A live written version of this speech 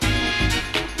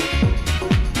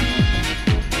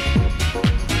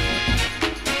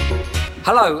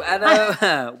Hello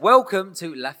and welcome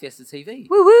to La Fiesta TV.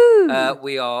 Woo woo!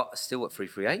 We are still at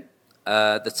 338.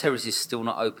 The terrace is still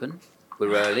not open.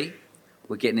 We're early.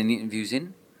 We're getting any interviews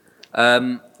in.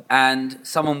 And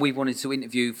someone we've wanted to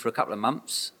interview for a couple of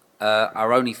months,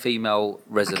 our only female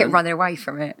resident. I kept running away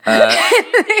from it.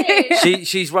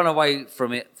 She's run away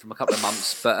from it from a couple of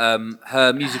months, but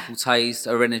her musical taste,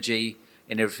 her energy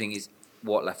and everything is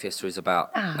what La Fiesta is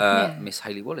about. Miss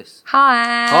Hayley Wallace.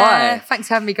 Hi. Hi. Thanks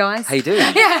for having me, guys. How you doing?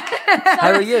 Yeah.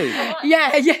 How are you?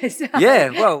 Yeah, yes. Yeah,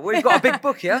 well, we've got a big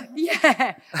book here.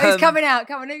 Yeah. Who's coming out?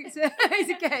 Come on, who's a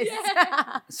guest?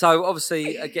 Yeah. So,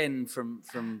 obviously, again, from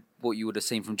what you would have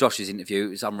seen from Josh's interview, it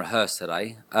was unrehearsed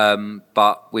today,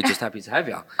 but we're just happy to have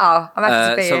you. Oh, I'm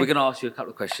happy to be So, here. we're going to ask you a couple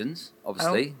of questions,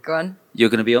 obviously. Oh, go on. You're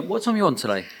going to be on, what time are you on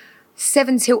today?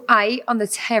 7 till 8 on the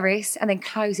terrace and then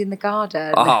close in the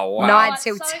garden. Oh, wow. 9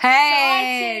 till so 10.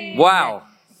 exciting. Wow.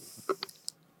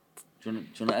 Do you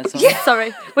want to add something? Yeah.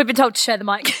 Sorry, we've been told to share the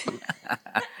mic.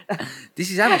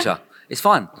 This is amateur. It's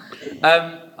fun.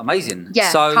 Amazing. Yeah,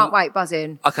 So, can't wait,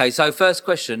 buzzing. Okay, so first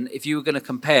question. If you were going to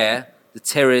compare the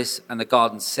terrace and the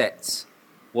garden sets,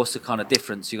 what's the kind of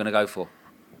difference you're going to go for?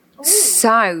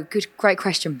 So, great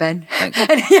question, Ben. Thanks.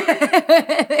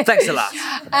 Thanks a lot.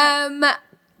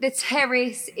 The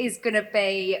terrace is going to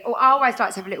be, well, I always like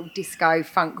to have a little disco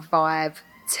funk vibe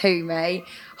to me.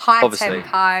 High Obviously.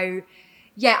 tempo.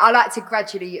 Yeah, I like to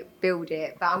gradually build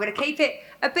it, but I'm going to keep it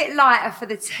a bit lighter for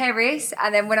the terrace,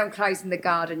 and then when I'm closing the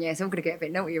garden, yes, I'm going to get a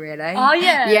bit naughty, really. Oh,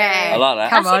 yeah. Yeah. I like that.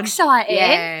 Come That's on. exciting.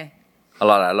 Yeah. I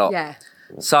like that a lot. Yeah.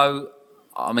 So,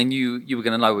 I mean, you were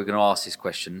going to know we were going to ask this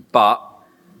question, but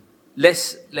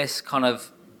let's kind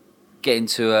of get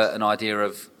into an idea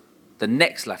of the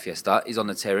next La Fiesta is on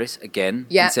the terrace again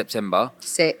in September.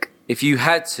 Sick. If you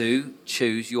had to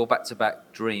choose your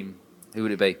back-to-back dream, who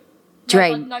would it be?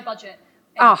 Dream. No budget.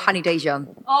 Oh, Honey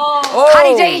Dijon. Oh.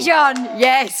 Honey Dijon.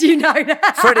 Yes, you know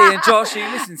that. Freddie and Josh, are you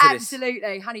listening to this?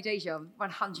 Absolutely. Honey Dijon.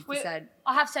 100%.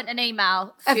 I have sent an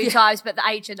email a Have few you? times, but the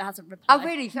agent hasn't replied. Oh,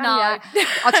 really? No.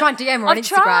 I'll try and DM her on I've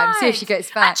Instagram, see tried. if she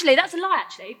gets back. Actually, that's a lie,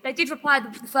 actually. They did reply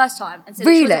the first time and said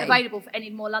Really? she wasn't available for any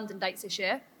more London dates this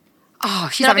year. Oh,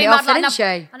 she's So I've having it emailed off, then, like isn't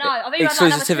she? I know. I've emailed like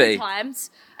another Exclusivity. 3 times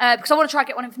because I want to try and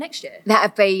get one in for next year.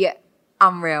 That'd be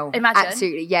unreal. Imagine.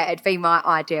 Absolutely, yeah, it'd be my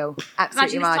ideal.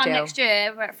 Absolutely Imagine my this time ideal. next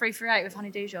year we're at 338 with Honey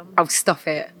Dijon. Oh, stop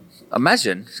it.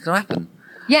 Imagine, it's going to happen.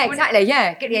 Yeah, exactly,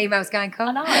 yeah. Get the emails going, Carl.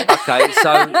 I know. Okay,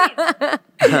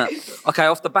 so, okay,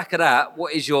 off the back of that,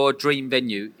 what is your dream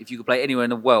venue? If you could play anywhere in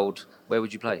the world, where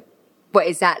would you play? What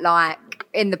is that like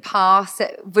in the past?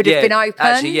 It would have been opened?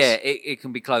 Actually, yeah, it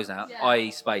can be closed now, Yeah.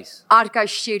 i.e. space. I'd go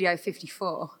Studio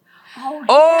 54. Oh,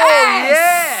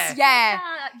 Yes! yeah!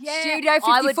 Yeah. Studio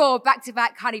 54,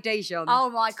 back-to-back Honey Dijon. Oh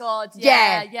my God.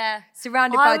 Yeah. Yeah.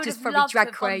 Surrounded I by would just have probably loved to drag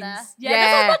have gone queens. there. Yeah,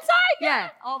 that's what I was about to say. Yeah.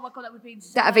 Oh my God, that would be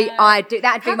insane. That'd be ideal.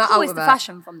 That'd be How my cool ultimate. is the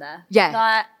fashion from there? Yeah.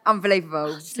 Like, Unbelievable.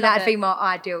 love That'd be it. my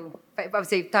ideal. But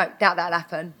obviously, don't doubt that'll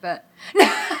happen. But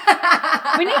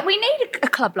we need a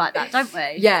club like that, don't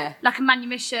we? Yeah. Like a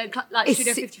manumission, like It's-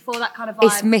 Studio 54, that kind of vibe.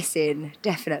 it's missing,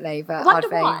 definitely. But Wonder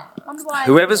I'd be. why.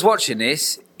 Whoever's watching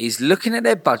this is looking at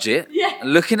their budget, Yeah.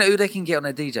 looking at who they can get on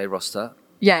their DJ roster,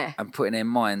 Yeah. and putting their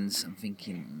minds and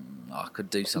thinking, I could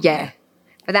do something. Yeah.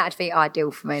 But that'd be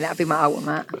ideal for me. That'd be my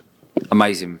ultimate.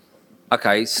 Amazing.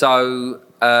 Okay, so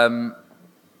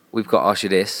we've got to ask you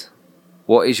this.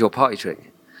 What is your party trick?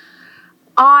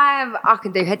 I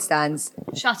can do headstands.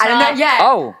 Shut I don't know. up. Yeah.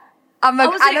 Oh, I'm Oh,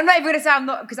 was and it- I'm not even going to say I'm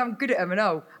not because I'm good at them and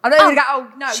all. I'm not even going to go.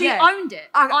 Oh no. She yeah. owned it.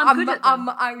 I'm good at them.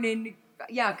 I'm owning.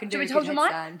 Yeah, I can do Do a you good want me to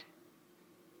hold headstand.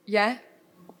 Yeah.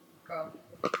 Go on.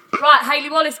 Right, Hayley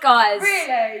Wallace, guys.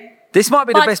 Really? this might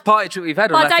be the By- best party trick we've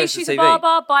had on By La day, Fiesta she's TV. a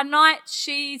barber. By night,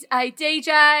 she's a DJ.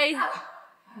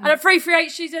 And at 338,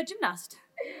 she's a gymnast.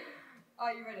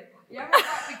 Are you ready? Yeah,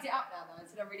 I've picked it up now, though,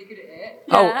 so I'm really good at it.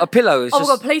 Oh, Yeah. a pillow is Oh, just,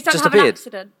 my God, please don't just have an appeared.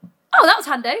 accident. Oh, that was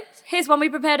handy. Here's one we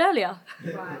prepared earlier.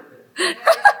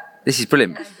 This is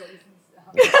brilliant.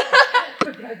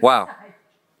 Wow.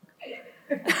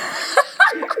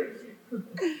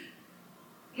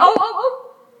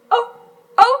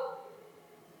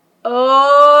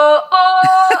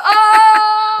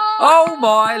 Oh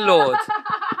my Lord.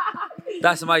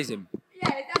 That's amazing. Yeah,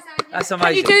 that's how That's Can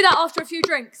amazing. you do that after a few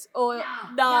drinks? Or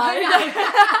no?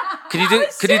 Could you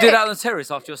do that on the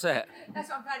terrace after your set? That's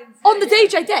what I'm planning to On the do, yeah.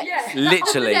 DJ deck? Yeah.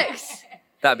 Literally. Next.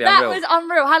 That'd be That unreal. was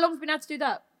unreal. How long have you been able to do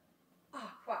that? Oh,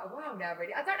 quite a while now,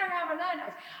 really. I don't know how I learned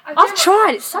it. I've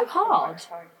tried. It's so hard.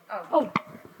 Oh.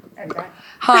 There we go.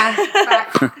 Hi.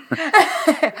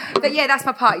 But yeah, that's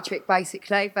my party trick,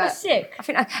 basically. But That's sick. I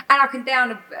think, and I can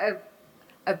down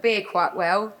a beer quite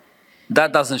well.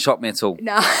 That doesn't shock me at all.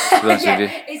 No. To be honest with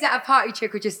you. Is that a party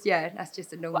trick or just, that's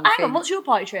just a normal Hang thing? on, what's your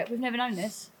party trip? We've never known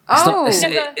this. Oh,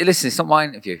 Listen, it's not my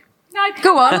interview. No,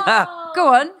 go on.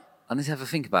 Go on. I need to have a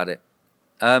think about it.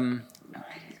 Come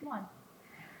on.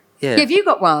 Yeah. Have you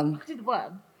got one? Do the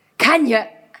worm. Can you?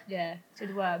 Yeah, do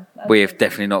the worm. We have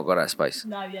definitely not got that space.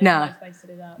 No, yeah, No. no space to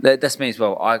do that. That's me as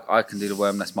well. I can do the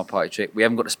worm. That's my party trick. We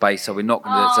haven't got the space, so we're not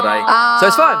going to do it today. So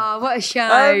it's fine. Oh, what a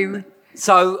shame.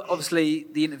 So obviously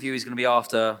the interview is going to be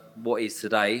after what is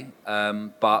today,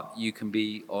 but you can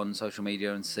be on social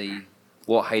media and see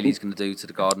what Hayley's going to do to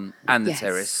the garden and the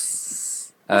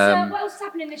terrace. What else is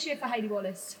happening this year for Hayley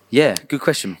Wallace? Yeah, good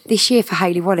question. This year for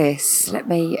Hayley Wallace, let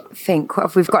me think.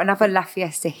 We've got another La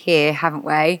Fiesta here, haven't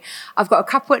we? I've got a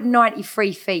couple at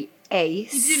 93 feet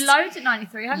east. You do loads at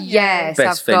 93, haven't you? Yes,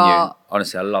 Best I've venue. got.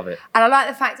 Honestly, I love it. And I like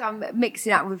the fact I'm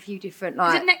mixing up with a few different,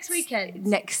 Is it next weekend?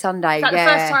 Next Sunday, Is that the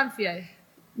first time for you?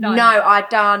 No, I'd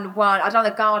done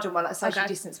the garden one, like a social Okay.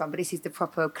 distance one, but this is the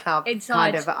proper club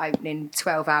Inside. kind of opening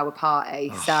 12-hour party.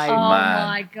 So Oh Man.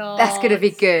 my God. that's going to be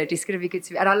good. It's going to be good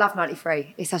to and I love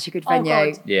 93. It's such a good venue.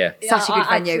 God. Yeah. Such a good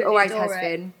I venue. absolutely Always adore has it.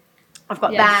 been. I've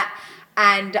got Yes. that,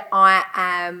 and I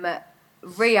am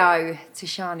Rio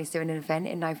Tashani's doing an event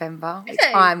in November, which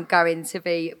he? I'm going to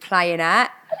be playing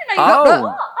at.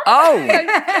 Oh,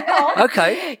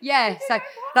 okay. Yeah, so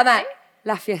like that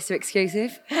La Fiesta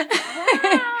exclusive.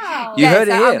 Wow. You heard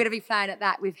it so here. I'm going to be playing at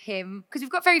that with him because we've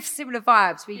got very similar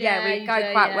vibes. We Yeah, we you go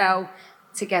do, quite yeah. well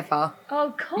together.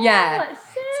 Oh, cool. Yeah, That's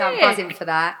so I'm sick. buzzing for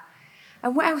that.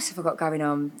 And what else have I got going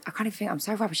on? I kind of think I'm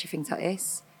so rubbish at things like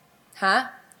this. Huh?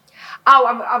 Oh,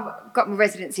 I've got my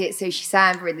residency at Sushi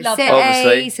Samba in the Love city, that.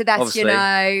 Obviously, so that's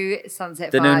obviously.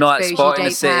 Sunset The Vibes, new night bougie spot in the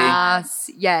deep city. house.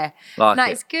 Yeah, Like no,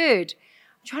 it. it's good.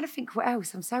 I'm trying to think what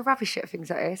else. I'm so rubbish at things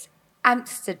like this.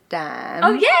 Amsterdam.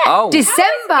 Oh, yeah. Oh.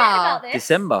 December.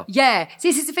 December. Yeah, so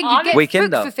this is the thing. Oh, You get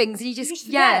Weekender. booked for things, and you just just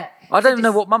yeah. forget. I don't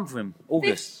know what month we're in.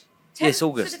 August. Tenth Yes, to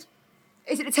August.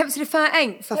 Is it the 10th to the 13th?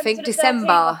 I 10th think to the December.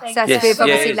 13th, I think. So that's Yes, with yeah,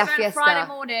 obviously it La is. Fiesta. Friday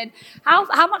morning.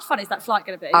 How much fun is that flight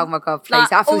going to be? Oh my God, please!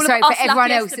 Like, I feel all of sorry us for La everyone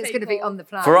Fiesta else that's going to be people. on the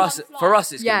plane. For us, it's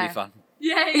going to Yeah. be fun.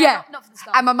 Yeah. Not for the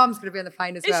staff. And my mum's going to be on the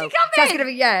plane as Is well. she So that's coming?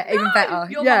 going to be even better.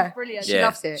 Your yeah, mum's brilliant. She Yeah,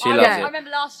 loves it. she I loves I it. remember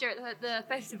last year at the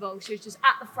festival, she was just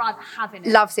at the front having it.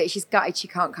 Loves it. She's gutted she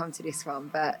can't come to this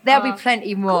one, but there'll be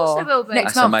plenty more there will be.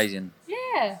 next That's month. amazing.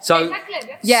 Yeah. So- exactly.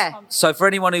 We have to Yeah. come. So for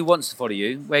anyone who wants to follow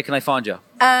you, where can they find you?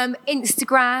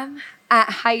 Instagram at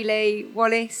Hayley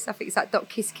Wallace. I think it's like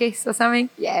 .kiss or something.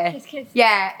 Yeah. Kiss.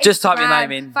 Yeah. Just type your Instagram,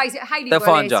 name in. Facebook, Hayley They'll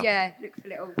Wallace. find you. Yeah. Look for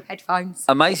little headphones.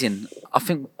 Amazing. I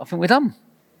think we're done.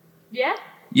 Yeah.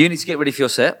 You need to get ready for your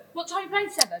set. What time are you playing?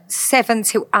 7? 7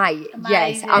 till 8. Yes,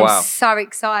 Amazing. I'm Wow. so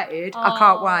excited. I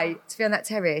can't wait to be on that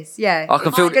terrace. Yeah, I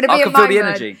can feel- It's gonna I be a can feel the moment.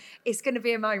 energy. It's going to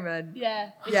be a moment. Yeah.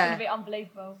 It's Yeah. going to be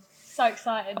unbelievable. So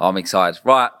excited. I'm excited.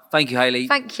 Right. Thank you, Hayley.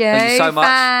 Thank you. Thank you so much.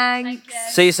 Thanks. Thank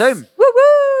you. See you soon.